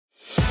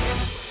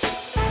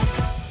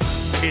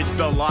It's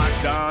the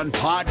Locked On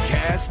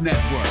Podcast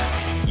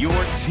Network, your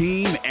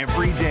team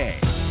every day.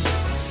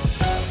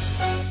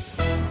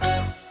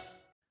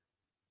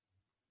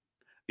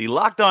 The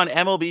Locked On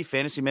MLB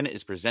Fantasy Minute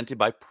is presented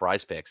by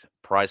Prize Picks.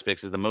 Prize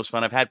Picks is the most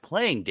fun I've had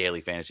playing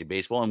daily fantasy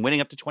baseball and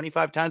winning up to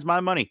 25 times my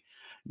money.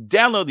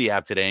 Download the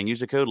app today and use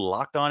the code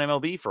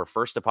LOCKEDONMLB for a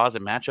first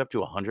deposit match up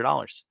to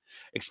 $100.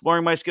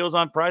 Exploring my skills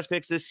on Prize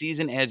Picks this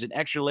season adds an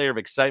extra layer of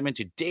excitement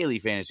to daily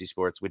fantasy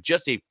sports. With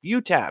just a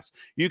few taps,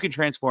 you can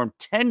transform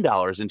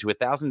 $10 into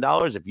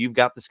 $1,000 if you've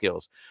got the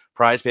skills.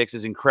 Prize Picks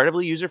is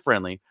incredibly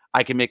user-friendly.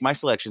 I can make my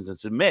selections and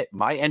submit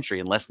my entry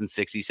in less than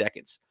 60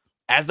 seconds.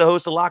 As the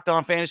host of Locked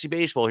On Fantasy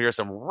Baseball, here are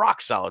some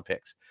rock-solid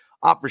picks.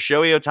 Opt for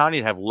Shohei Ohtani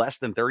to have less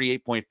than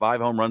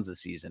 38.5 home runs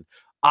this season.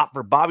 Opt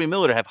for Bobby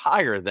Miller to have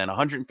higher than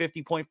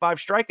 150.5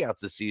 strikeouts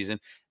this season.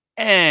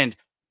 And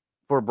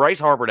for Bryce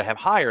Harper to have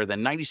higher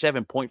than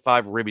 97.5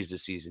 ribbies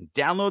this season.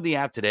 Download the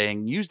app today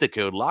and use the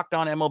code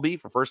LOCKEDONMLB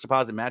for first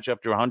deposit match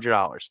up to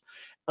 $100.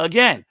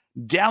 Again,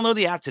 download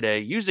the app today.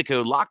 Use the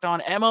code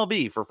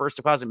LOCKEDONMLB for first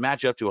deposit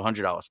match up to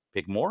 $100.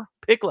 Pick more,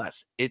 pick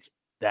less. It's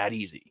that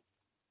easy.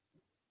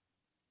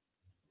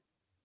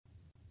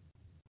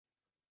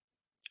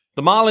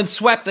 The Marlins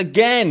swept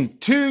again.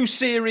 2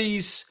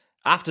 series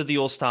after the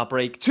All-Star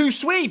break. 2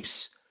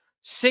 sweeps.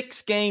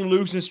 6-game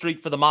losing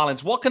streak for the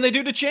Marlins. What can they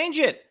do to change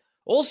it?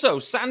 Also,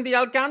 Sandy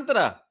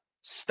Alcantara.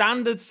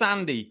 Standard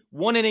Sandy.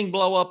 1-inning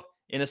blow-up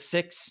in a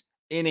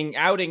 6-inning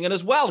outing. And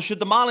as well, should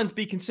the Marlins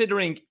be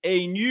considering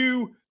a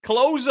new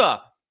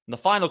closer? And the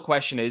final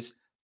question is,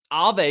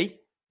 are they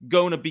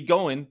going to be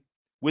going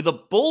with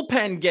a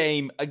bullpen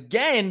game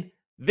again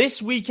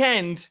this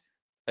weekend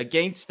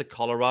against the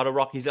Colorado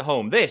Rockies at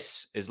home?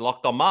 This is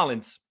Locked On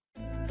Marlins.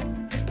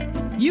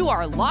 You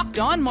are Locked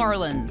On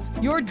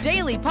Marlins, your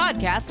daily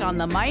podcast on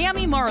the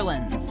Miami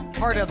Marlins.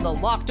 Part of the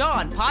Locked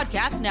On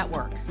Podcast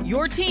Network,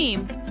 your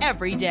team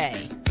every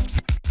day.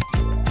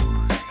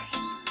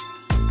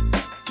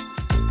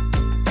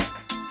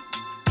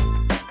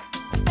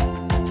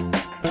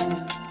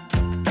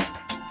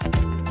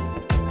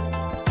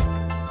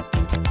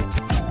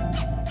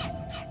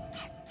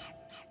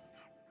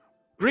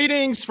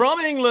 Greetings from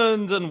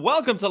England and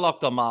welcome to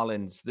Locked On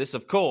Marlins. This,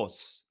 of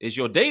course, is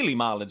your daily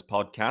Marlins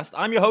podcast.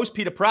 I'm your host,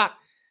 Peter Pratt.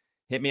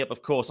 Hit me up,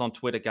 of course, on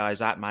Twitter,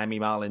 guys, at Miami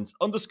Marlins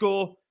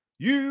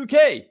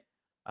 _UK.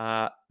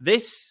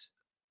 This,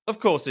 of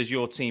course, is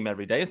your team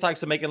every day. And thanks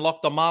for making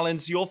Locked On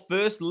Marlins your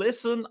first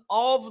listen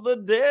of the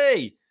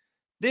day.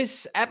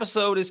 This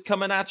episode is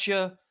coming at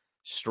you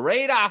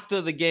straight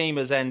after the game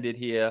has ended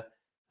here.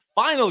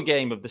 Final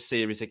game of the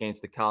series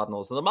against the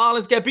Cardinals. And the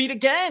Marlins get beat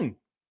again.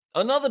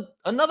 Another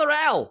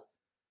L.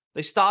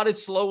 They started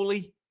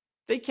slowly.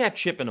 They kept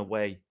chipping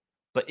away.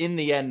 But in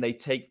the end, they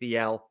take the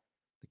L.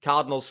 The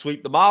Cardinals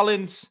sweep the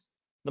Marlins.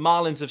 The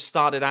Marlins have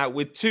started out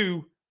with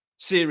 2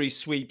 series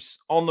sweeps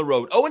on the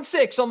road.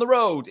 0-6 on the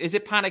road. Is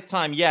it panic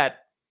time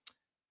yet?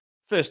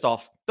 First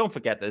off, don't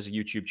forget there's a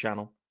YouTube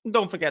channel. And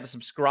don't forget to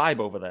subscribe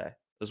over there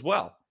as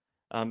well.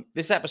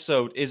 This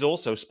episode is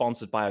also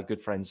sponsored by our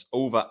good friends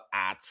over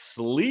at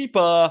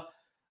Sleeper.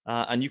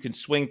 And you can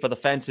swing for the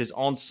fences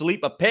on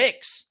Sleeper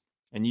Picks.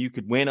 And you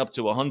could win up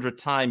to 100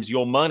 times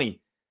your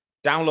money.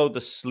 Download the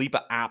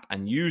Sleeper app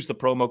and use the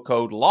promo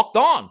code Locked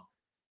On,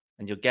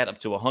 and you'll get up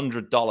to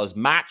 $100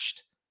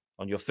 matched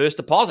on your first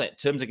deposit.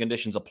 Terms and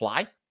conditions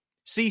apply.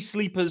 See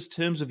Sleeper's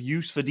terms of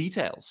use for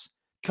details.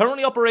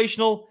 Currently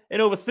operational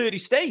in over 30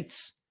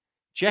 states.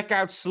 Check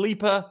out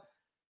Sleeper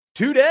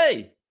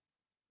today.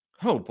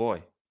 Oh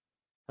boy.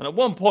 And at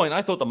one point,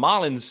 I thought the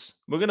Marlins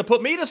were going to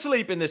put me to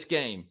sleep in this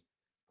game.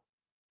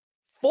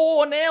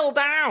 4-0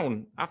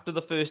 down after the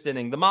first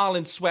inning. The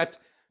Marlins swept.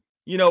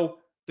 You know,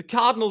 the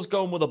Cardinals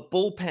going with a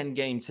bullpen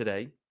game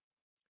today.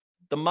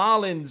 The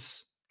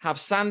Marlins have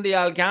Sandy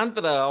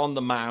Alcantara on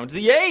the mound.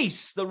 The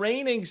ace, the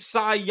reigning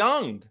Cy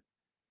Young.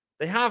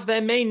 They have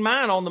their main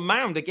man on the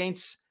mound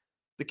against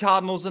the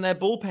Cardinals in their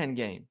bullpen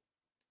game.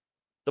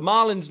 The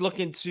Marlins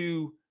looking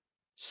to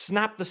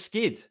snap the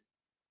skid,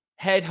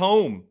 head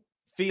home,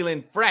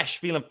 feeling fresh,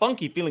 feeling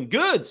funky, feeling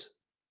good.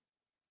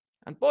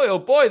 And boy, oh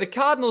boy, the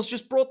Cardinals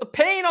just brought the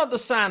pain onto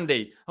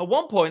Sandy. At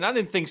one point, I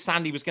didn't think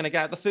Sandy was going to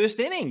get out the first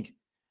inning.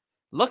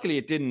 Luckily,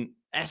 it didn't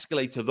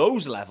escalate to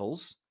those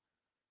levels.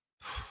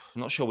 I'm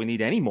not sure we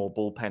need any more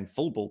full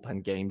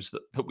bullpen games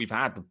that we've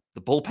had.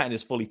 The bullpen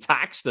is fully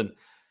taxed, and I'm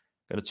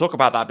going to talk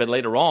about that a bit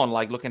later on,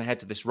 like looking ahead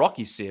to this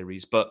Rockies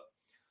series. But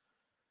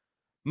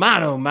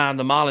man, oh man,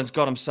 the Marlins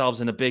got themselves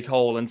in a big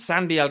hole. And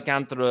Sandy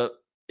Alcantara,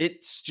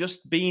 it's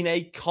just been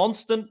a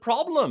constant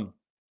problem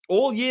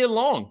all year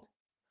long.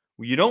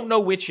 You don't know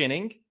which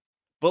inning,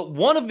 but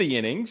one of the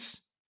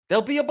innings,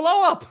 there'll be a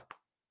blow-up.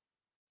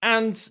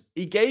 And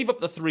he gave up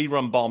the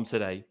 3-run bomb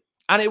today.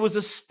 And it was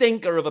a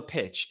stinker of a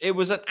pitch. It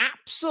was an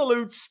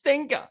absolute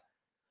stinker.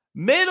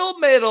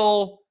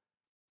 Middle.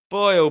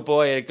 Boy, oh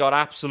boy, it got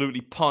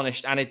absolutely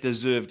punished, and it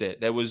deserved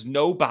it. There was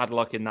no bad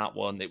luck in that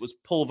one. It was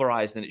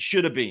pulverized, and it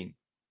should have been.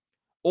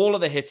 All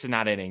of the hits in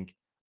that inning,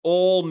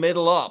 all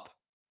middle up.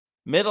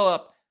 Middle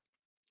up.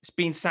 It's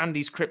been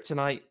Sandy's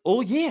kryptonite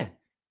all year.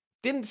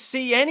 Didn't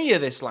see any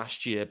of this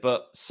last year,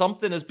 but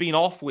something has been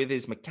off with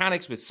his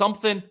mechanics, with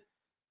something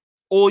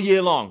all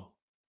year long.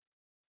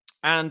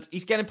 And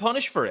he's getting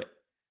punished for it.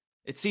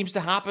 It seems to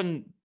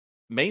happen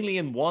mainly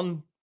in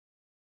one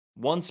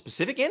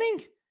specific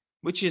inning,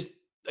 which is,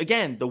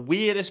 again, the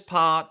weirdest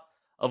part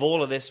of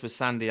all of this with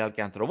Sandy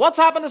Alcantara. What's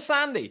happened to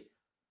Sandy?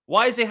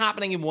 Why is it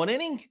happening in one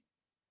inning?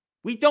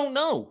 We don't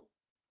know.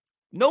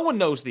 No one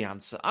knows the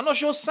answer. I'm not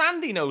sure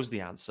Sandy knows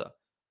the answer.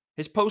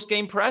 His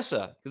post-game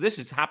presser, this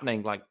is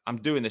happening like I'm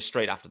doing this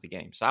straight after the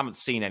game, so I haven't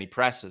seen any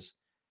pressers.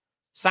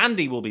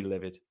 Sandy will be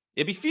livid.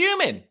 He'll be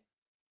fuming.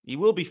 He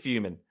will be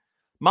fuming.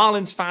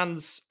 Marlins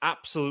fans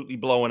absolutely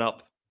blowing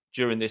up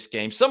during this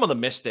game. Some of them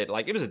missed it.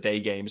 Like, it was a day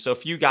game, so a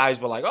few guys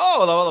were like,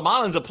 oh, the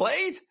Marlins have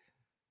played?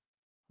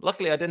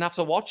 Luckily, I didn't have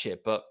to watch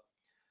it, but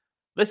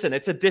listen,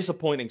 it's a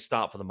disappointing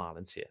start for the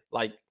Marlins here.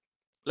 Like,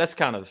 let's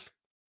kind of,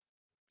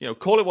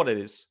 call it what it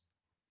is.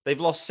 They've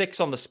lost 6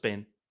 on the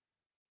spin.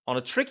 On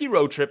a tricky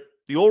road trip,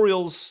 the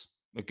Orioles,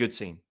 a good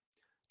team.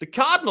 The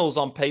Cardinals,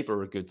 on paper,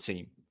 are a good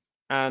team.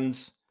 And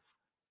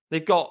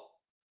they've got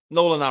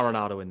Nolan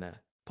Arenado in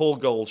there, Paul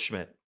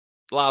Goldschmidt,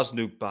 Lars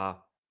Nootbaar.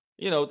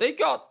 They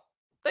got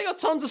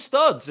tons of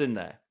studs in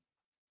there.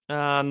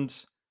 And,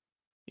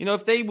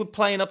 if they were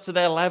playing up to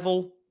their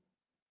level,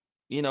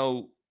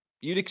 you'd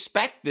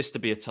expect this to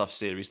be a tough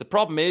series. The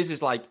problem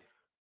is like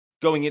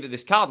going into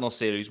this Cardinal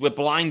series, we're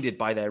blinded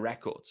by their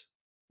record.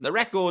 The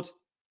record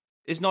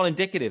is not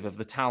indicative of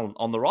the talent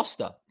on the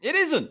roster. It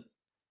isn't.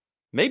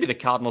 Maybe the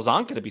Cardinals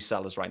aren't going to be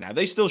sellers right now.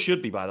 They still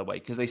should be, by the way,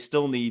 because they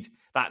still need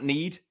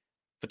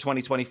for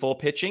 2024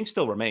 pitching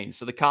still remains.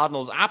 So the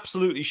Cardinals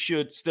absolutely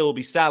should still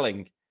be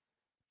selling.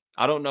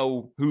 I don't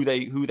know who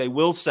they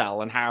will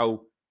sell and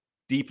how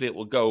deeply it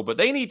will go, but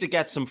they need to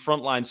get some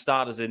frontline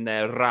starters in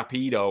there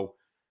rapido,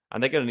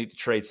 and they're going to need to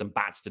trade some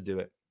bats to do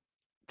it.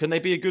 Can they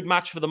be a good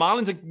match for the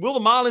Marlins? Will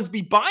the Marlins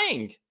be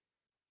buying?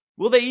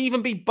 Will they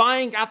even be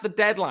buying at the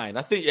deadline?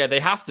 I think, they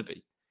have to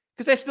be,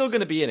 because they're still going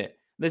to be in it.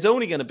 There's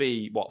only going to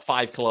be,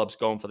 5 clubs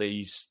going for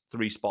these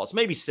 3 spots,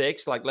 maybe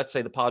 6, like let's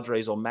say the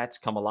Padres or Mets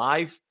come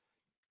alive.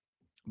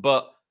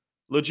 But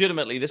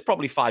legitimately, there's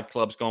probably 5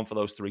 clubs going for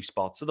those 3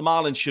 spots. So the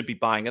Marlins should be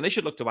buying, and they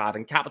should look to add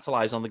and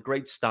capitalize on the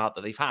great start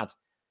that they've had.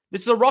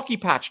 This is a rocky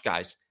patch,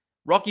 guys.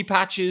 Rocky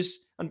patches,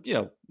 and,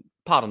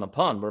 pardon the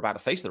pun, we're about to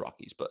face the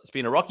Rockies, but it's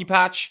been a rocky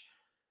patch.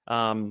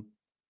 But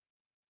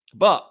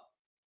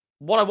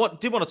what I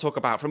did want to talk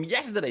about from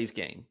yesterday's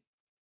game,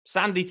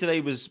 Sandy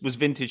today was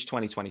vintage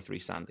 2023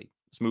 Sandy.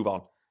 Let's move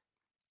on.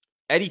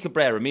 Eddie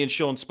Cabrera, me and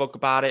Sean spoke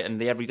about it, and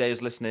the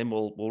everydayers listening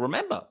will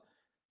remember.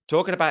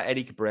 Talking about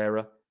Eddie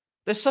Cabrera,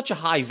 there's such a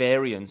high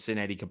variance in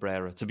Eddie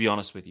Cabrera, to be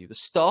honest with you. The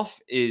stuff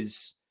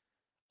is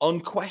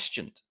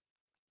unquestioned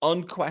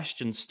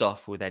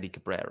stuff with Eddie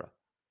Cabrera.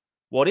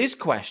 What is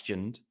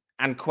questioned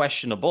and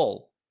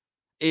questionable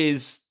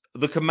is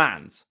the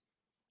command.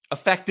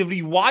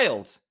 Effectively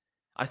wild,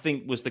 I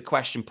think, was the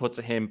question put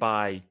to him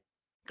by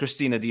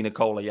Christina Di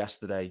Nicola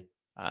yesterday.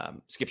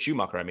 Skip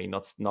Schumacher, I mean,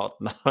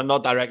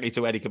 not directly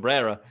to Eddie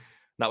Cabrera.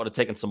 That would have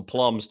taken some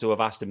plums to have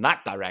asked him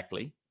that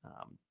directly,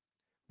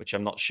 which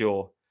I'm not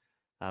sure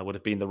would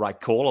have been the right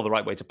call or the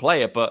right way to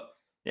play it. But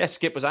yeah,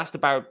 Skip was asked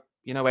about,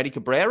 Eddie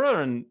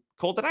Cabrera and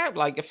called it out,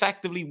 like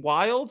effectively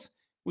wild.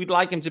 We'd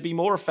like him to be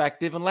more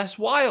effective and less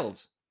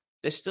wild.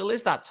 There still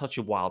is that touch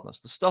of wildness.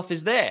 The stuff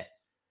is there.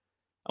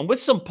 And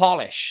with some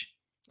polish,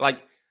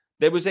 like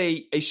there was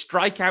a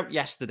strikeout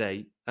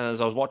yesterday, and as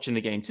I was watching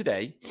the game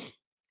today,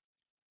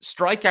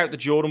 strikeout to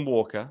Jordan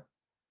Walker,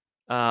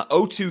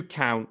 0-2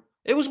 count.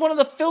 It was one of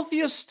the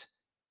filthiest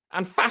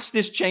and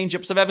fastest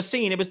changeups I've ever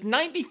seen. It was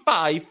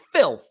 95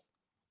 filth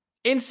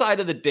inside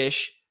of the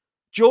dish.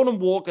 Jordan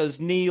Walker's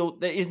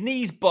his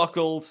knees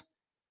buckled.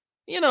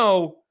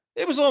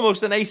 It was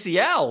almost an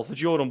ACL for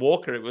Jordan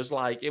Walker. It was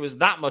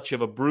that much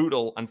of a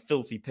brutal and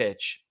filthy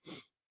pitch.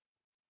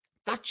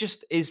 That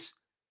just is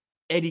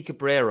Eddie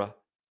Cabrera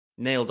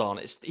nailed on.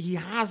 He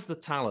has the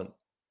talent.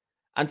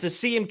 And to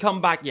see him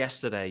come back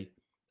yesterday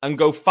and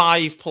go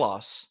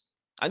 5+,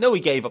 I know he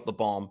gave up the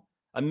bomb.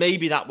 And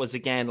maybe that was,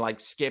 again, like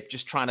Skip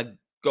just trying to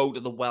go to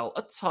the well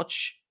a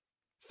touch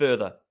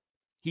further.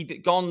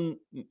 He'd gone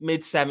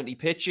mid-70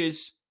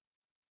 pitches.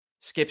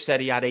 Skip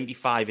said he had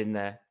 85 in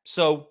there.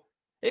 So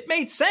it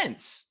made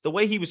sense the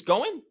way he was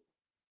going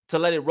to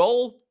let it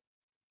roll.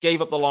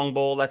 Gave up the long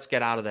ball. Let's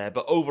get out of there.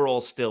 But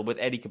overall, still with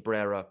Eddie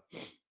Cabrera,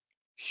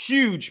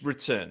 huge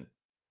return,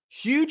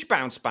 huge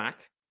bounce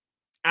back.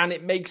 And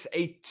it makes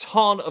a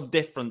ton of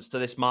difference to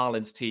this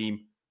Marlins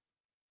team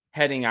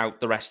heading out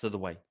the rest of the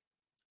way.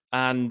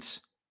 And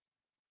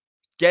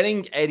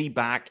getting Eddie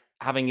back,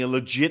 having a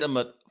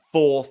legitimate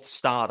 4th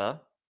starter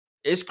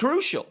is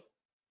crucial.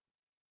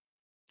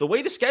 The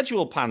way the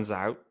schedule pans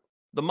out,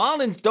 the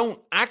Marlins don't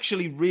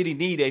actually really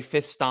need a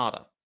 5th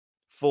starter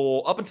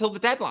for up until the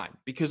deadline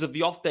because of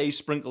the off days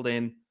sprinkled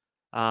in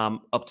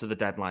up to the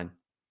deadline.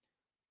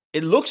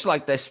 It looks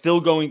like they're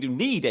still going to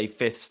need a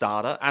 5th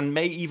starter and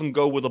may even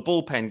go with a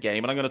bullpen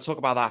game. And I'm going to talk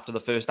about that after the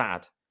first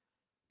ad.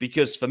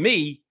 Because for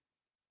me,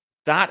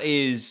 that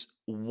is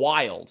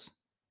wild.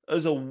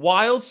 as a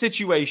wild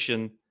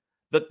situation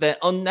that they're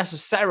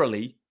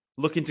unnecessarily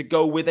looking to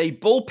go with a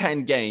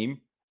bullpen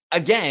game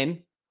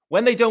again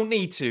when they don't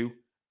need to,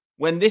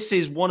 when this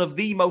is one of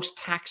the most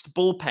taxed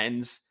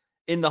bullpens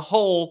in the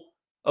whole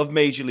of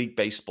Major League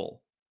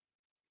Baseball.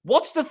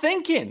 What's the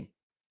thinking?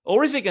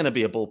 Or is it going to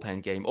be a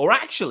bullpen game? Or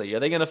actually, are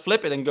they going to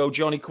flip it and go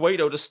Johnny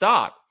Cueto to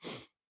start?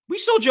 We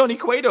saw Johnny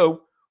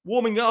Cueto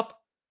warming up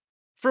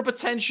for a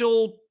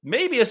potential,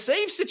 maybe a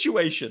save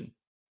situation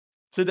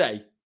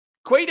today.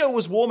 Cueto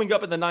was warming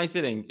up in the ninth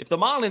inning. If the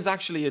Marlins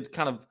actually had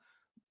kind of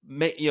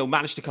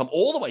managed to come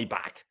all the way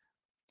back,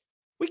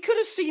 we could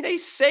have seen a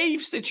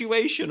save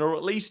situation, or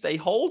at least a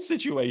hold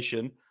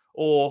situation,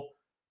 or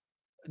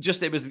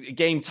just it was a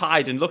game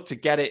tied and looked to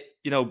get it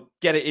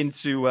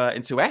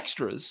into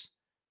extras.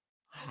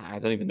 I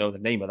don't even know the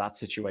name of that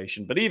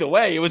situation, but either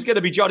way, it was going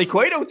to be Johnny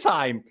Cueto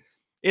time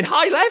in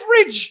high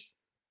leverage.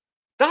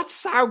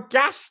 That's how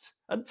gassed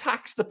and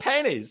taxed the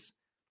pen is.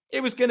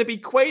 It was going to be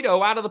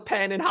Cueto out of the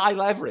pen in high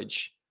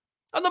leverage.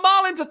 And the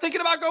Marlins are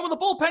thinking about going with the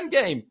bullpen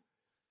game.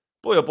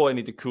 Boy, oh boy, I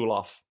need to cool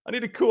off. I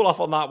need to cool off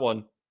on that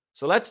one.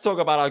 So let's talk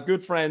about our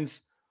good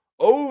friends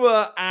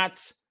over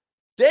at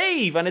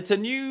Dave, and it's a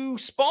new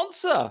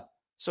sponsor.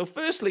 So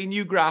firstly,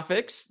 new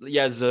graphics,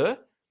 yes sir.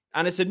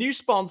 And it's a new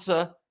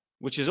sponsor,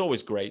 which is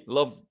always great.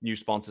 Love new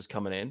sponsors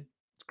coming in.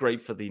 It's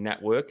great for the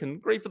network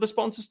and great for the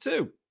sponsors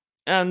too.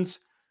 And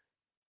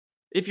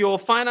if your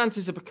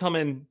finances are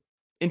becoming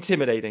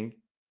intimidating,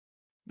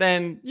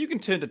 then you can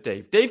turn to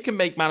Dave. Dave can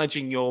make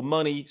managing your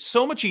money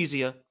so much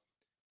easier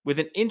with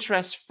an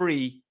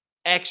interest-free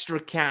extra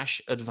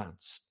cash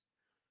advance.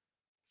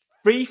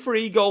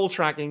 Free goal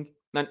tracking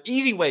and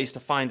easy ways to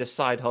find a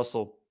side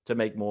hustle to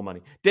make more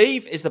money.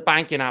 Dave is the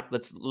banking app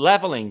that's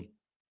leveling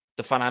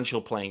the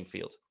financial playing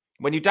field.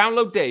 When you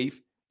download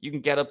Dave, you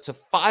can get up to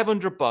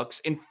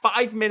 $500 in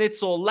 5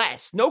 minutes or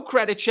less. No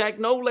credit check,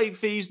 no late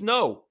fees,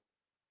 no.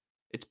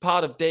 It's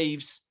part of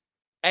Dave's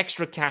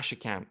extra cash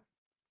account.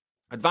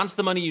 Advance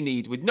the money you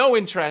need with no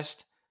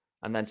interest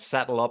and then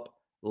settle up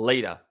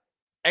later.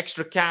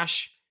 Extra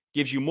cash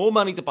gives you more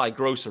money to buy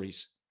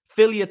groceries,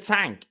 fill your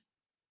tank,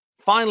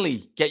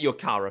 finally get your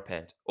car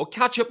repaired, or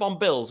catch up on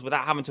bills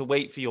without having to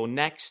wait for your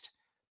next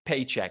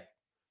paycheck.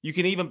 You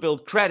can even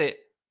build credit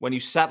when you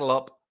settle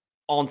up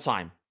on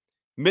time.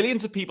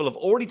 Millions of people have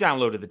already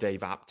downloaded the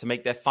Dave app to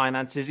make their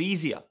finances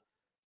easier.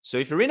 So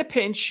if you're in a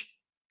pinch,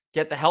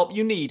 get the help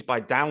you need by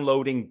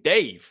downloading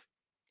Dave.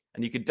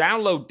 And you can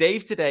download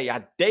Dave today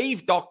at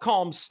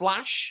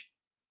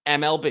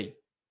dave.com/MLB.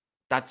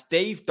 That's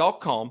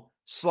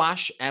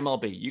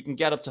dave.com/MLB. You can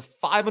get up to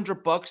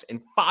 $500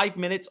 in 5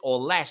 minutes or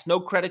less.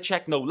 No credit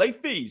check, no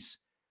late fees.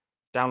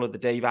 Download the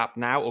Dave app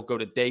now or go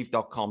to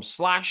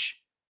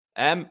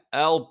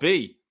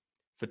dave.com/MLB.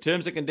 For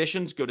terms and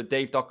conditions, go to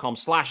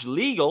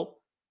dave.com/legal.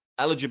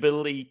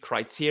 Eligibility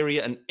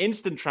criteria and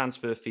instant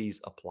transfer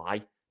fees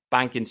apply.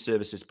 Banking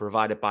services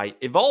provided by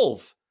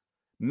Evolve.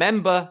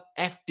 Member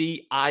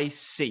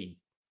FDIC.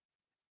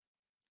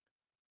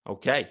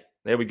 Okay,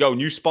 there we go.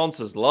 New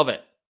sponsors. Love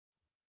it.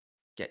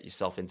 Get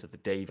yourself into the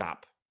Dave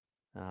app.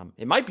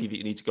 It might be that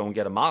you need to go and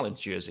get a Marlins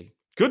jersey.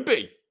 Could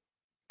be,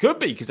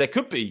 because there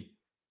could be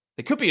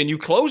a new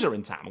closer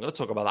in town. I'm going to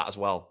talk about that as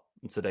well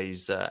in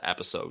today's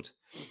episode.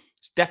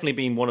 It's definitely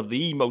been one of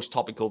the most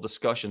topical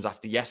discussions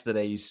after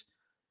yesterday's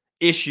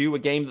issue, a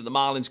game that the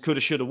Marlins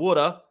coulda, shoulda,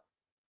 woulda.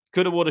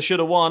 Coulda, woulda,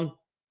 shoulda won.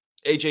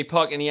 AJ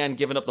Puck in the end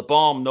giving up the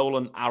bomb.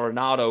 Nolan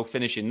Arenado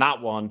finishing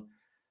that one.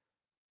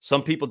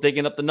 Some people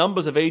digging up the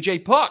numbers of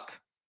AJ Puck.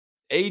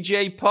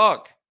 AJ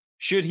Puck,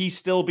 should he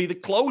still be the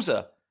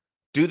closer?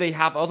 Do they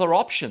have other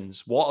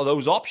options? What are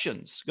those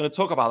options? Going to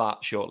talk about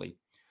that shortly.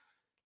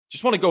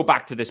 Just want to go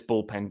back to this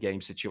bullpen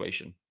game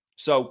situation.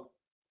 So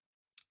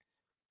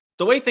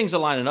the way things are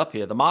lining up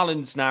here, the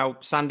Marlins now,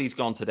 Sandy's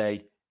gone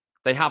today.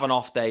 They have an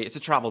off day. It's a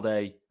travel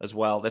day as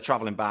well. They're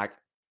traveling back,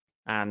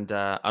 and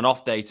an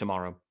off day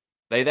tomorrow.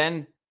 They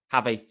then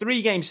have a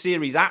 3-game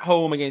series at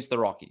home against the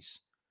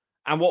Rockies.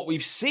 And what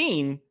we've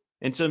seen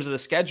in terms of the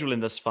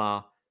scheduling thus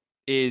far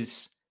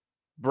is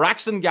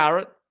Braxton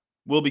Garrett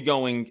will be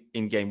going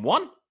in game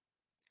 1.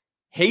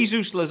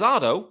 Jesus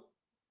Luzardo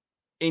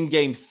in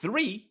game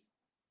 3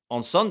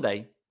 on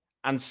Sunday.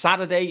 And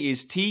Saturday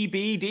is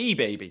TBD,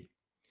 baby.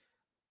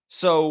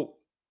 So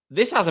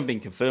this hasn't been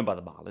confirmed by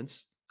the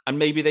Marlins. And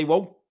maybe they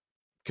won't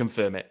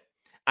confirm it.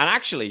 And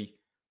actually,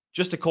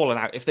 just to call it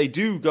out, if they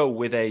do go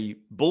with a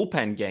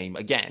bullpen game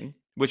again,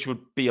 which would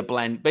be a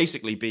blend,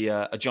 basically be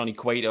a Johnny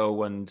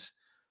Cueto and,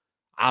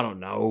 I don't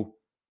know,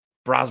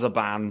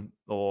 Brazaban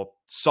or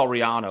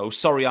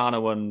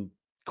Soriano and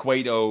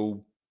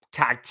Cueto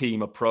tag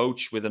team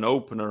approach with an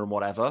opener and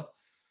whatever,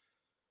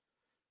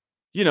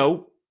 you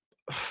know,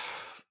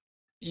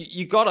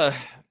 you gotta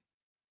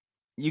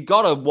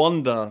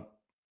wonder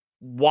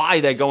why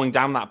they're going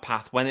down that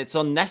path when it's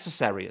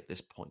unnecessary at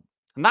this point.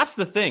 And that's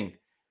the thing.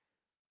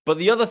 But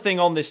the other thing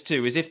on this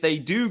too is if they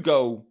do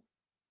go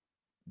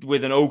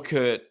with an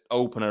Okert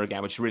opener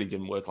again, which really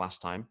didn't work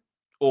last time,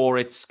 or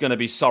it's going to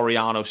be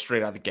Soriano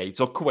straight out the gates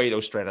or Cueto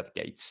straight out the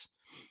gates,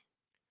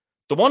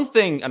 The one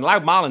thing, and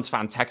Loud Marlins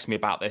fan texted me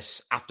about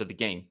this after the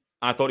game,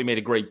 and I thought he made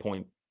a great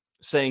point,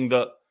 saying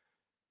that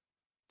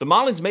the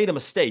Marlins made a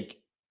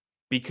mistake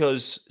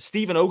because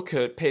Stephen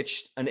Okert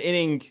pitched an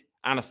inning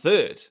and a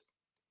third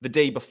the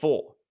day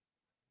before.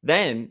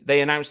 Then they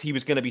announced he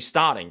was going to be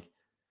starting.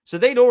 So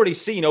they'd already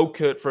seen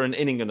Okert for an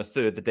inning and a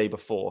third the day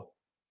before.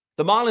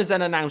 The Marlins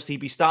then announced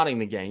he'd be starting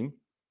the game.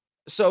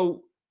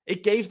 So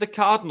it gave the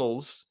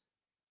Cardinals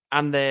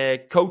and their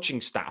coaching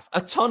staff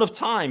a ton of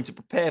time to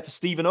prepare for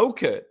Stephen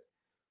Okert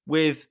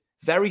with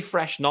very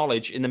fresh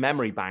knowledge in the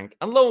memory bank.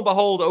 And lo and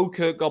behold,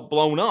 Okert got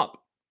blown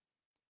up.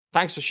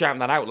 Thanks for shouting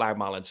that out, Loud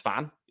Marlins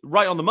fan.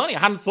 Right on the money. I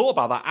hadn't thought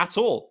about that at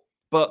all.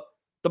 But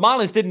the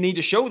Marlins didn't need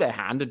to show their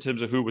hand in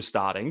terms of who was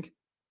starting.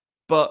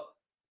 But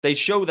they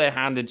show their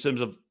hand in terms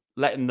of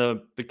letting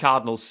the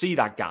Cardinals see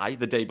that guy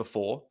the day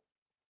before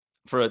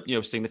for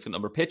a significant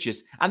number of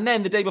pitches. And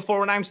then the day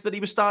before announced that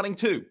he was starting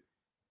too.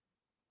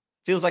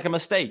 Feels like a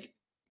mistake.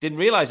 Didn't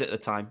realize it at the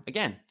time.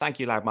 Again, thank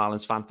you, Loud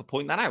Marlins fan, for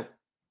pointing that out.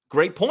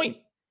 Great point.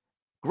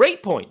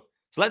 Great point.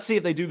 So let's see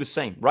if they do the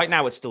same. Right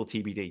now, it's still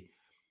TBD.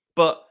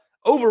 But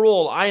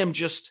overall, I'm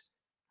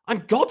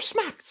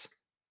gobsmacked.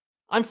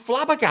 I'm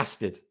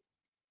flabbergasted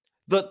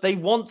that they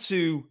want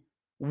to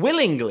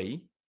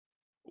willingly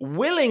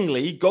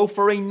go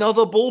for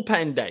another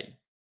bullpen day.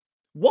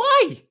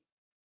 Why?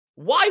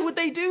 Why would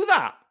they do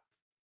that?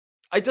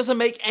 It doesn't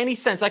make any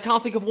sense. I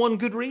can't think of one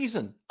good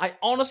reason. I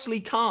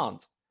honestly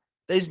can't.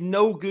 There's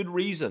no good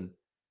reason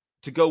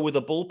to go with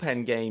a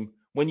bullpen game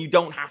when you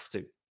don't have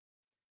to.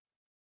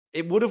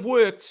 It would have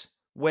worked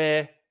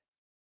where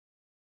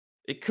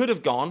it could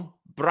have gone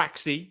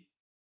Braxy,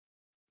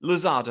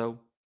 Luzardo,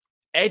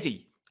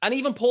 Eddie, and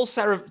even Paul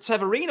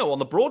Severino on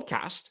the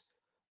broadcast.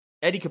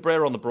 Eddie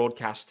Cabrera on the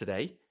broadcast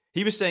today.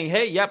 He was saying,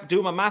 hey, yep,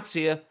 do my maths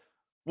here.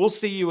 We'll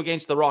see you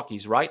against the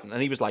Rockies, right? And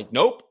he was like,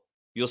 nope,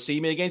 you'll see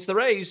me against the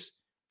Rays.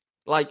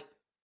 Like,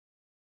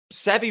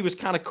 Sevy was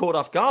kind of caught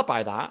off guard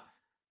by that.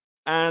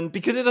 And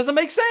because it doesn't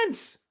make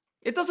sense.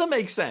 It doesn't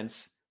make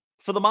sense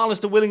for the Marlins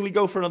to willingly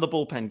go for another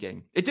bullpen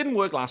game. It didn't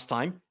work last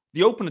time.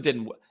 The opener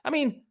didn't work. I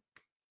mean,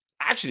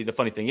 actually, the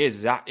funny thing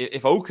is that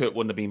if Okert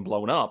wouldn't have been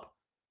blown up,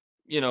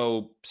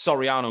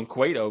 Soriano and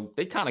Cueto,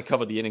 they kind of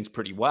covered the innings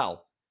pretty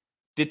well.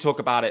 Did talk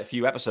about it a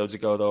few episodes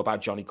ago, though,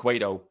 about Johnny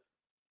Cueto.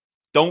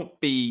 Don't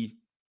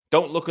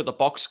look at the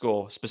box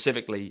score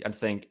specifically and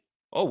think,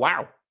 oh,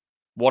 wow,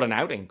 what an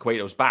outing.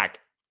 Cueto's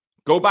back.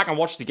 Go back and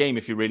watch the game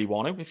if you really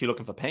want to, if you're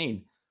looking for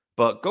pain.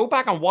 But go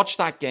back and watch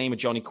that game of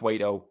Johnny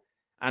Cueto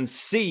and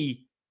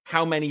see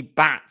how many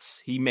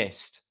bats he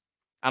missed.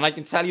 And I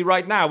can tell you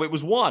right now, it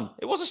was one.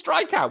 It was a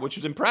strikeout, which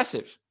was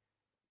impressive.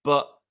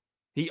 But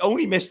he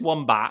only missed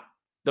one bat.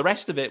 The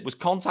rest of it was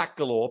contact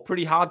galore,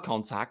 pretty hard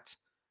contact.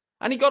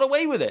 And he got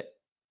away with it.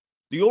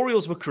 The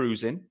Orioles were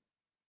cruising.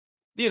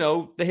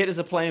 The hitters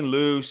are playing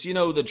loose. You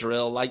know the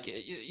drill. Like,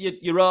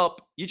 you're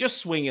up. You're just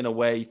swinging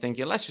away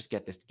thinking, let's just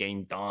get this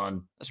game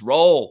done. Let's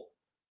roll.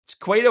 It's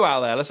Cueto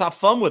out there. Let's have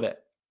fun with it.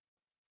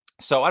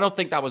 So I don't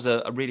think that was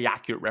a really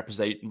accurate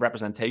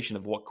representation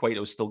of what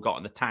Cueto's still got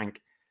in the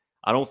tank.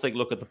 I don't think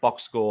look at the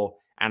box score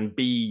and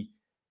be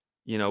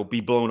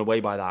blown away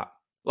by that.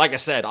 Like I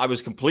said, I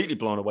was completely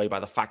blown away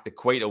by the fact that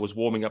Cueto was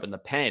warming up in the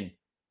pen.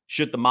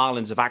 Should the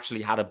Marlins have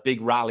actually had a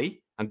big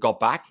rally and got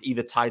back,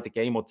 either tied the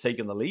game or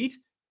taken the lead,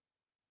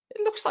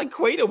 it looks like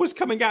Cueto was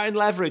coming out in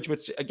leverage,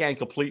 which, again,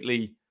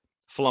 completely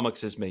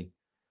flummoxes me.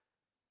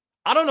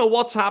 I don't know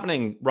what's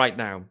happening right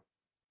now.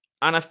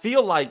 And I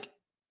feel like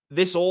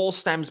this all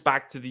stems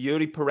back to the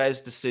Yuri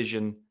Perez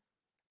decision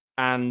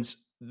and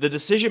the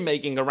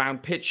decision-making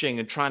around pitching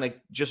and trying to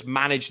just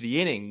manage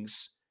the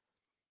innings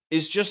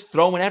is just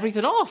throwing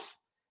everything off.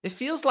 It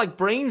feels like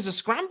brains are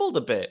scrambled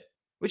a bit,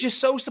 which is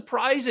so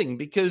surprising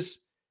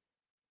because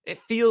it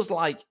feels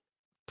like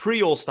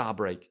pre-All-Star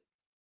break,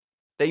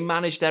 they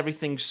managed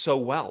everything so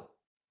well.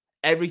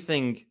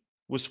 Everything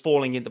was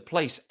falling into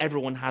place.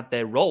 Everyone had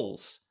their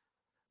roles.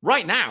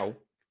 Right now,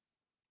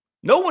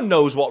 no one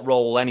knows what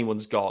role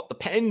anyone's got. The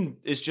pen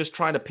is just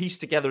trying to piece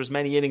together as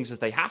many innings as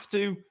they have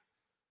to.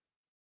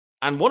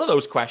 And one of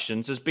those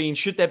questions has been,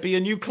 should there be a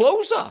new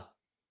closer?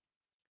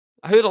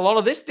 I heard a lot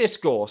of this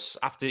discourse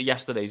after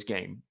yesterday's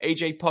game.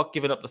 AJ Puk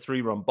giving up the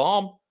 3-run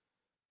bomb.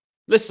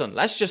 Listen,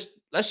 let's just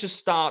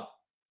start.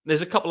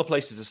 There's a couple of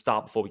places to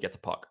start before we get to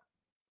Puk.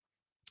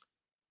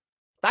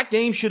 That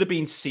game should have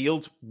been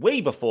sealed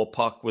way before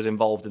Puk was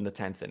involved in the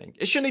 10th inning.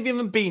 It shouldn't have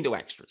even been to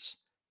extras.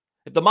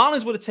 If the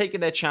Marlins would have taken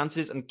their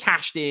chances and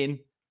cashed in,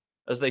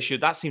 as they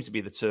should, that seems to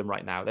be the term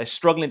right now. They're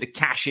struggling to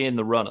cash in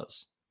the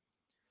runners.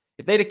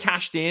 If they'd have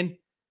cashed in,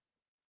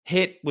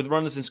 hit with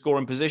runners in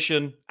scoring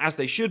position, as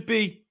they should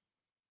be,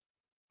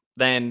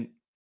 then,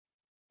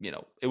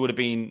 it would have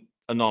been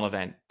a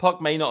non-event.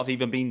 Puk may not have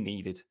even been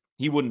needed.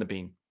 He wouldn't have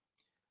been.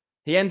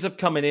 He ends up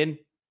coming in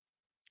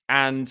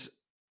and,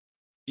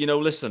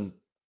 listen,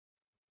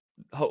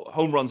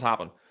 home runs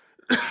happen.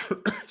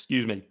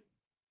 Excuse me.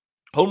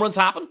 Home runs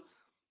happen.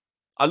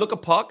 I look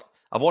at Puk.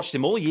 I've watched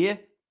him all year.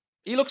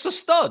 He looks a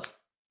stud.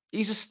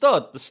 He's a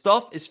stud. The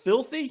stuff is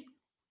filthy,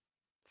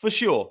 for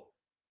sure.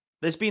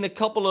 There's been a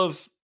couple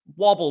of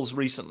wobbles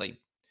recently.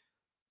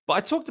 But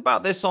I talked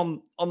about this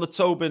on the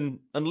Tobin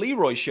and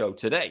Leroy show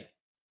today.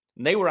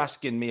 And they were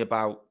asking me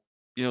about,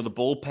 the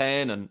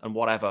bullpen and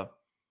whatever.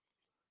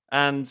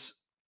 And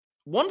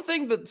one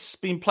thing that's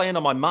been playing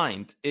on my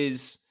mind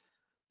is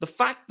the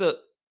fact that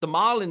the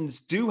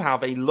Marlins do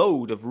have a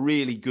load of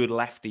really good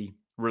lefty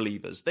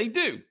relievers. They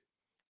do.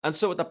 And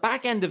so at the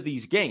back end of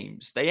these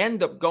games, they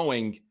end up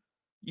going,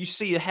 you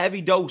see a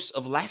heavy dose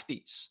of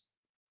lefties.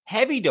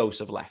 Heavy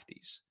dose of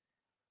lefties.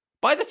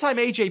 By the time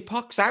AJ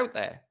Puk's out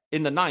there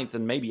in the 9th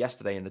and maybe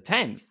yesterday in the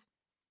 10th,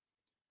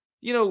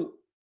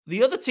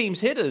 the other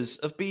team's hitters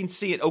have been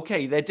seeing,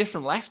 okay, they're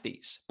different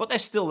lefties, but they're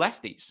still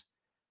lefties.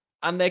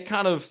 And they're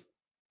kind of,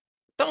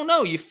 don't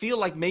know, you feel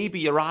like maybe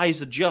your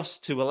eyes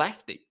adjust to a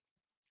lefty.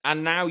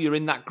 And now you're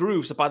in that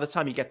groove. So by the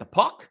time you get the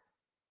puck,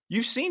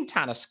 you've seen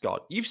Tanner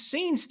Scott. You've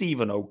seen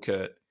Stephen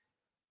Okert.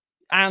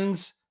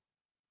 And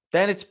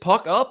then it's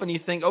puck up and you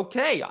think,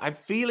 okay, I'm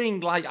feeling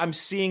like I'm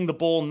seeing the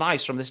ball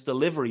nice from this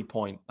delivery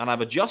point and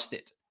I've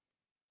adjusted.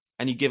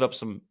 And you give up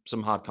some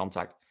hard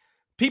contact.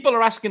 People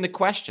are asking the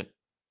question,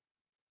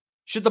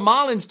 should the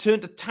Marlins turn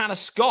to Tanner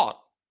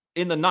Scott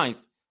in the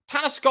 9th?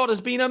 Tanner Scott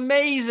has been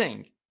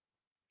amazing.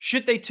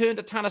 Should they turn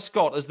to Tanner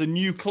Scott as the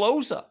new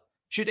closer?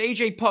 Should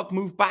AJ Puk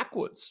move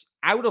backwards,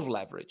 out of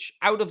leverage,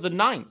 out of the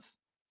 9th?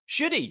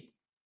 Should he?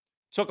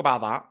 Talk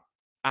about that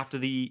after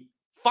the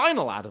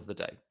final ad of the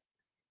day.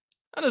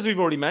 And as we've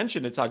already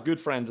mentioned, it's our good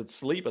friends at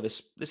Sleeper.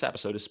 This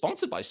episode is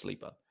sponsored by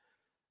Sleeper.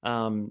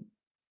 And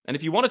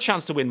if you want a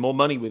chance to win more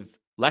money with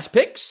less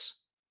picks,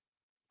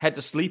 head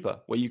to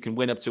Sleeper, where you can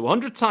win up to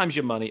 100 times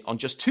your money on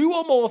just 2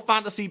 or more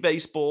fantasy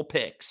baseball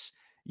picks.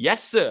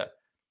 Yes, sir.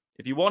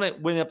 If you want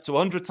to win up to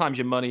 100 times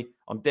your money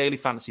on daily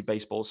fantasy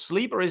baseball,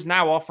 Sleeper is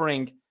now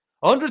offering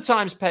 100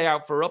 times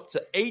payout for up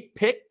to 8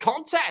 pick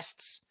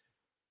contests.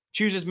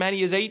 Choose as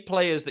many as 8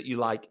 players that you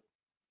like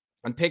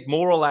and pick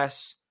more or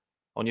less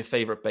on your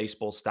favorite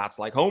baseball stats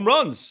like home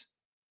runs,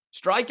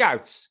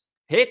 strikeouts,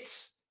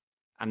 hits,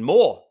 and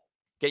more.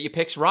 Get your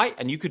picks right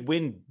and you could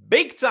win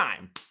big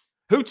time.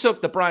 Who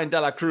took the Brian De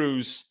La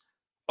Cruz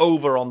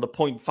over on the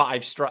 0.5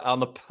 strikeouts, on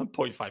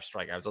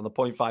the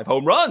 0.5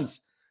 home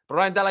runs?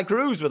 Brian De La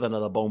Cruz with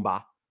another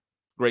bomba.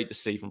 Great to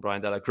see from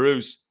Brian De La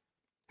Cruz.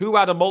 Who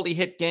had a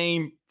multi-hit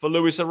game for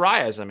Luis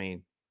Arias? I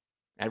mean,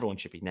 everyone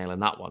should be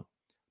nailing that one.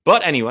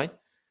 But anyway,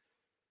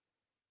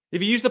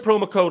 if you use the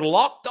promo code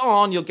LOCKED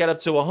ON, you'll get up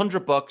to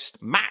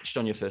 $100 matched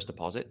on your first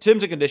deposit.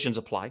 Terms and conditions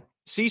apply.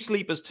 See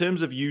Sleeper's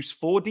terms of use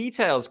for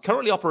details.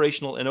 Currently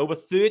operational in over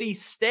 30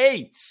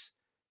 states.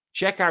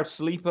 Check out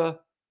Sleeper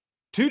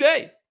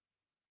today.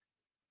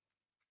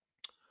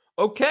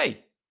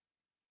 Okay.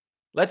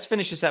 Let's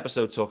finish this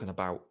episode talking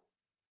about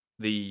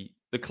the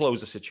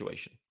closer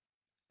situation.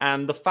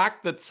 And the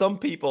fact that some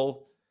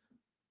people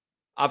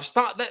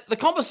the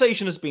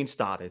conversation has been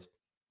started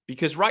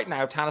because right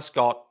now Tanner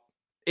Scott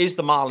is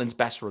the Marlins'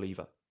 best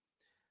reliever.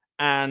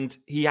 And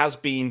he has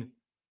been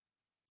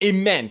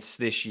immense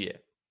this year.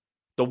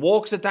 The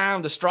walks are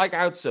down, the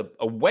strikeouts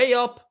are way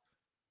up.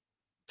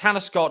 Tanner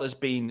Scott has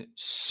been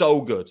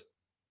so good.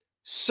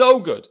 So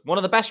good. One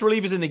of the best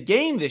relievers in the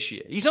game this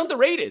year. He's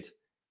underrated,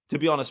 to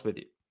be honest with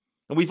you.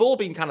 And we've all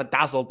been kind of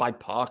dazzled by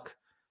Park.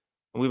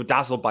 And we were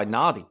dazzled by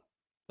Nardi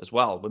as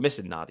well. We're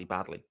missing Nardi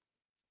badly.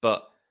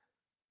 But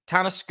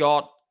Tanner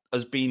Scott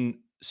has been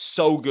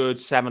so good,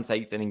 7th,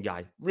 8th inning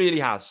guy. Really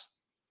has.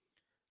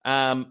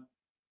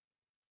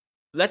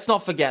 Let's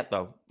not forget,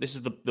 though. This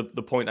is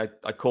the point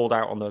I called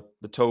out on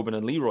the Tobin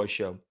and Leroy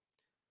show.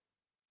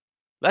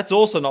 Let's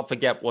also not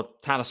forget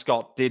what Tanner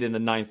Scott did in the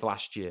 9th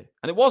last year.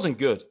 And it wasn't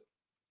good.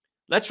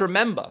 Let's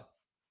remember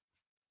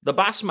the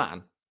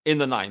Bassman in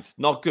the 9th,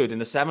 not good. In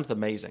the 7th,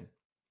 amazing.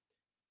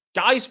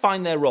 Guys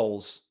find their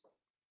roles.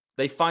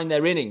 They find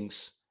their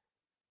innings.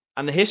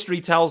 And the history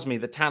tells me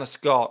that Tanner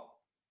Scott,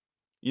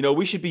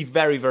 we should be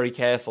very, very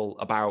careful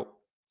about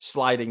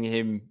sliding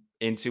him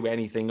into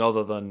anything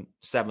other than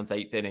 7th,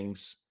 8th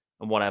innings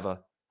and whatever,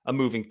 and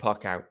moving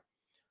Puck out.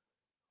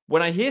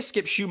 When I hear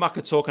Skip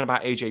Schumacher talking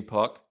about AJ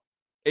Puck,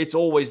 it's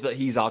always that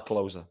he's our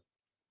closer.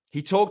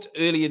 He talked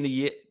early in the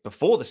year,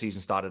 before the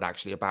season started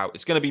actually, about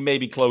it's going to be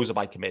maybe closer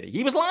by committee.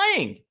 He was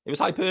lying. It was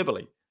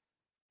hyperbole.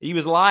 He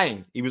was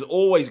lying. He was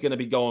always going to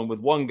be going with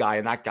one guy,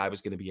 and that guy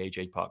was going to be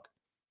AJ Puck.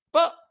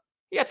 But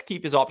he had to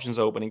keep his options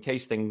open in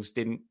case things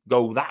didn't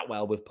go that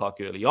well with Puck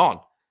early on.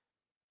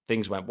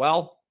 Things went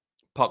well.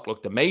 Puck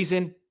looked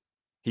amazing.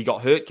 He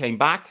got hurt, came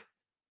back.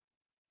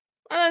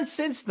 And then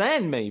since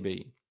then,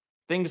 maybe,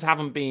 things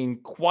haven't been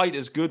quite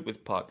as good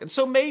with Puck. And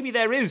so maybe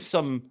there is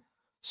some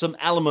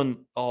element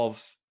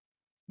of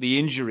the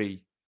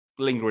injury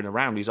lingering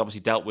around. He's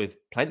obviously dealt with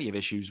plenty of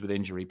issues with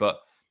injury, but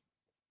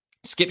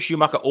Skip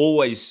Schumacher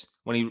always,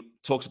 when he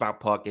talks about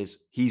Puck,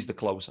 he's the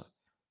closer.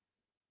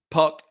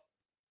 Puck,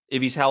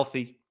 if he's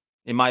healthy,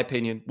 in my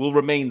opinion, will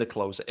remain the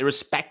closer,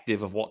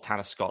 irrespective of what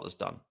Tanner Scott has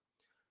done.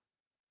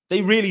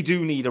 They really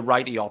do need a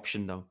righty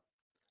option, though.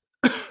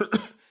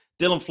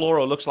 Dylan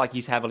Floro looks like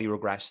he's heavily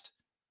regressed,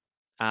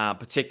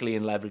 particularly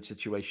in leverage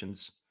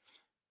situations.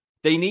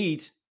 They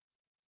need,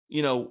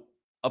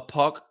 a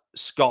Puck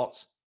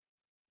Scott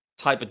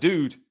type of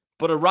dude,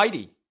 but a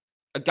righty.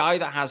 A guy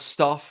that has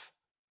stuff,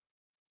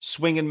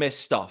 swing and miss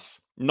stuff.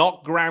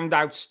 Not ground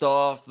out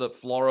stuff that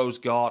Floro's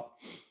got,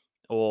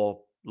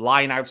 or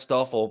line out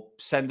stuff, or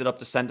send it up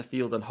to center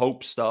field and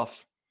hope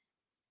stuff.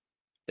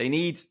 They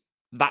need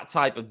that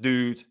type of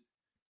dude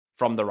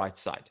from the right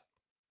side.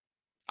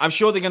 I'm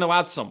sure they're going to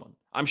add someone.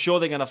 I'm sure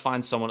they're going to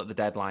find someone at the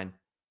deadline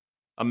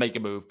and make a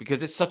move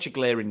because it's such a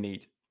glaring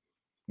need.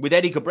 With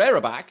Eddie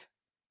Cabrera back,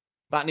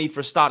 that need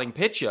for a starting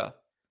pitcher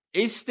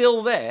is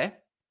still there,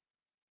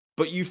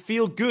 but you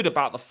feel good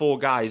about the 4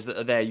 guys that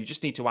are there. You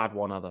just need to add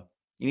one other.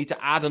 You need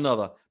to add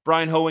another.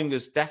 Brian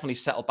Hoeing's definitely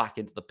settled back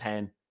into the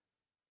pen,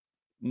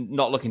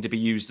 not looking to be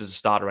used as a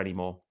starter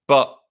anymore.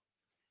 But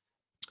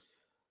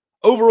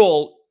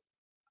overall,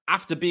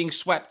 after being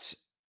swept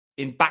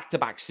in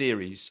back-to-back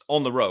series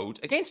on the road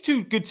against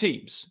 2 good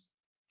teams,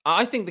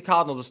 I think the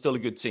Cardinals are still a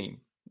good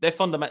team. They're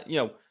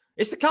fundamental.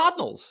 It's the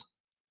Cardinals.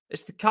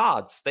 It's the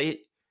Cards.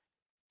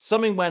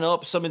 Something went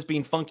up. Something's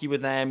been funky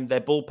with them.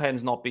 Their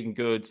bullpen's not been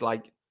good.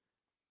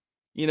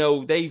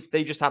 They've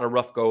just had a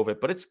rough go of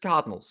it. But it's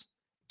Cardinals.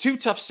 2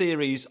 tough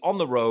series on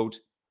the road,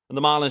 and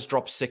the Marlins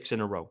dropped 6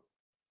 in a row.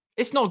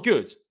 It's not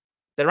good.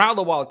 They're out of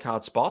the wild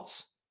card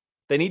spots.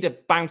 They need to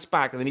bounce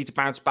back, and they need to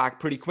bounce back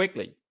pretty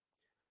quickly.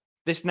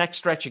 This next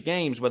stretch of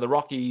games where the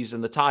Rockies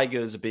and the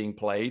Tigers are being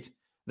played,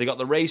 they got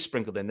the Rays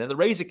sprinkled in there. The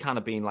Rays are kind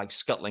of being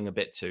scuttling a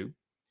bit too.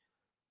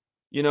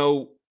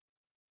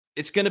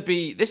 It's going to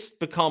be, this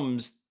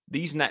becomes,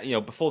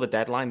 before the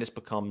deadline, this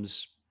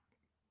becomes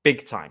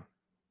big time.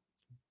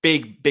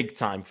 Big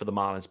time for the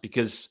Marlins,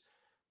 because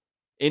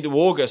into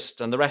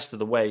August and the rest of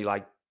the way,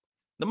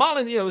 the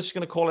Marlins, I was just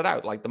going to call it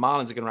out. The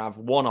Marlins are going to have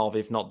one of,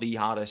 if not the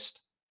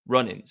hardest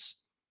run-ins.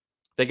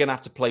 They're going to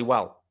have to play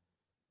well.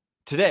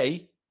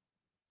 Today,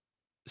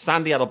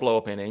 Sandy had a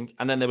blow-up inning,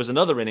 and then there was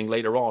another inning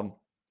later on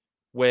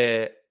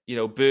where,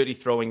 Birdie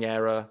throwing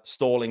error,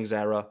 Stallings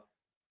error.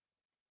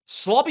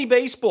 Sloppy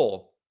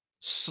baseball.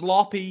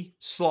 Sloppy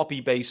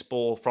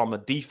baseball from a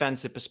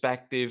defensive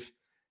perspective.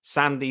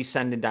 Sandy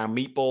sending down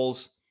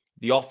meatballs.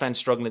 The offense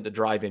struggling to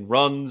drive in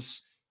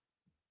runs.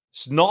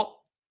 It's not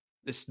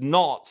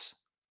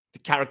the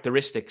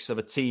characteristics of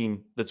a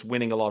team that's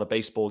winning a lot of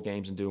baseball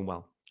games and doing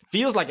well. It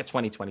feels like a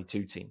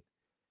 2022 team.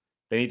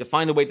 They need to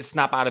find a way to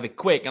snap out of it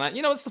quick. And,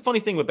 it's the funny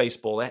thing with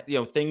baseball.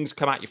 Things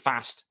come at you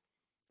fast.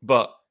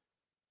 But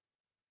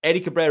Eddie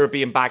Cabrera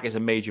being back is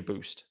a major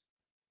boost.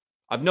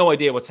 I've no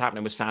idea what's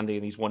happening with Sandy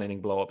in these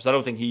one-inning blow-ups. I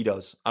don't think he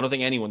does. I don't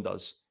think anyone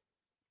does.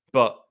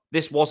 But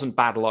this wasn't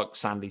bad luck,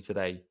 Sandy,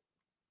 today.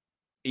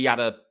 He had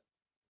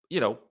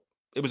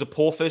it was a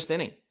poor first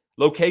inning.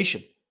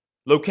 Location.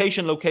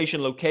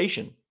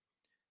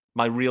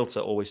 My realtor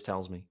always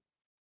tells me.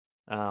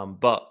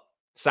 But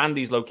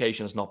Sandy's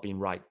location has not been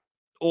right.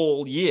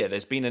 All year,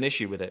 there's been an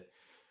issue with it.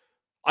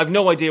 I've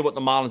no idea what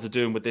the Marlins are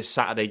doing with this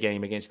Saturday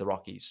game against the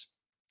Rockies.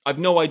 I've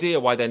no idea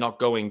why they're not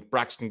going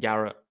Braxton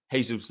Garrett,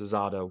 Jesus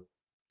Luzardo,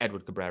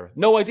 Edward Cabrera.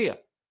 No idea.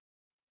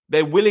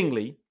 They're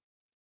willingly,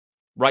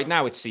 right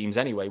now it seems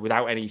anyway,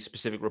 without any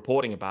specific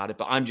reporting about it,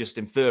 but I'm just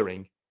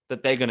inferring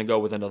that they're going to go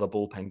with another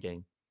bullpen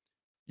game.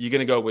 You're going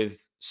to go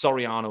with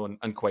Soriano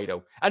and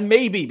Cueto. And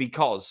maybe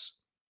because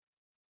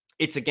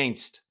it's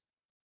against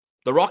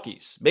the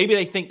Rockies. Maybe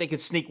they think they could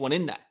sneak one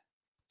in there.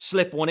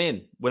 Slip one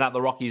in without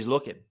the Rockies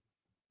looking.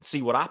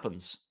 See what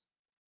happens.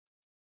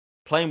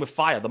 Playing with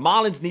fire. The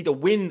Marlins need to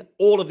win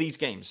all of these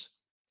games.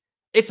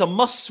 It's a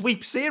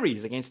must-sweep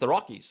series against the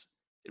Rockies.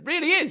 It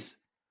really is.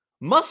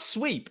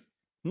 Must-sweep.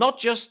 Not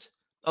just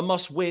a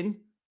must-win.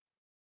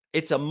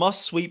 It's a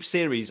must-sweep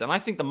series. And I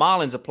think the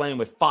Marlins are playing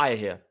with fire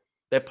here.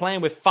 They're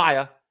playing with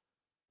fire,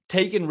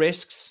 taking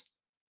risks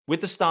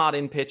with the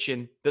start-in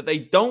pitching that they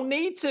don't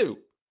need to.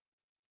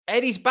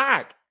 Eddie's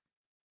back.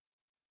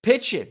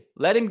 Pitching.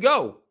 Let him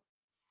go.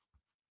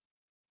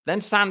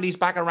 Then Sandy's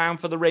back around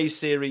for the Rays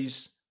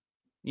series.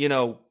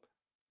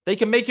 They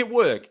can make it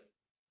work.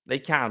 They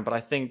can, but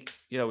I think,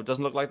 it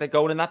doesn't look like they're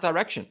going in that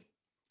direction.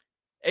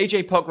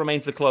 AJ Puk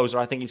remains the closer.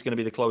 I think he's going to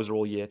be the closer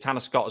all year.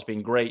 Tanner Scott has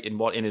been great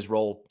in his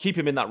role. Keep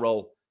him in that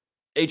role.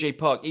 AJ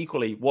Puk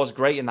equally was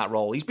great in that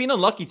role. He's been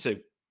unlucky too.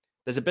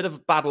 There's a bit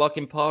of bad luck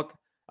in Puk,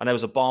 and there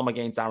was a bomb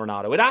against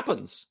Arenado. It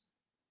happens,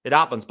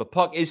 but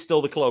Puk is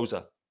still the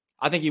closer.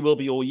 I think he will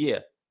be all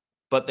year,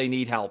 but they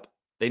need help.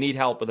 They need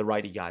help with the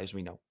righty guys,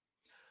 we know.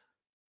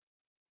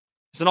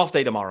 It's an off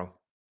day tomorrow.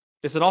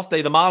 It's an off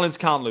day. The Marlins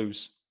can't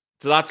lose,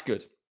 so that's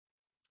good.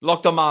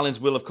 Locked On Marlins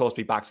will, of course,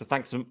 be back. So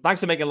thanks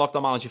for making Locked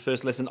On Marlins your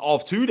first listen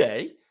of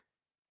today.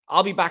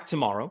 I'll be back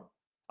tomorrow.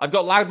 I've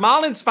got Loud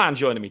Marlins fan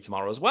joining me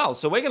tomorrow as well.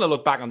 So we're going to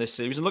look back on this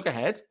series and look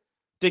ahead,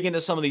 dig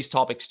into some of these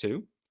topics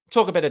too.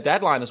 Talk a bit of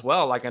deadline as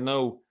well. I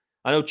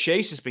know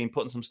Chase has been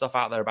putting some stuff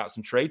out there about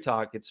some trade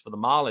targets for the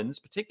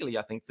Marlins, particularly,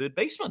 I think, third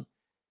baseman.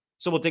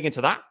 So we'll dig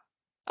into that,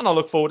 and I'll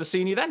look forward to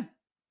seeing you then.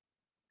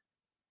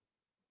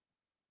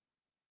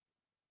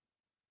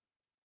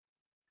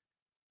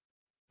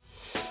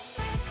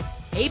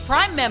 Hey,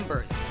 Prime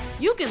members,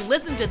 you can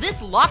listen to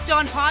this Locked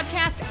On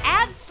podcast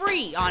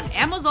ad-free on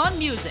Amazon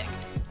Music.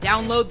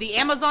 Download the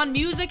Amazon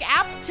Music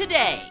app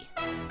today.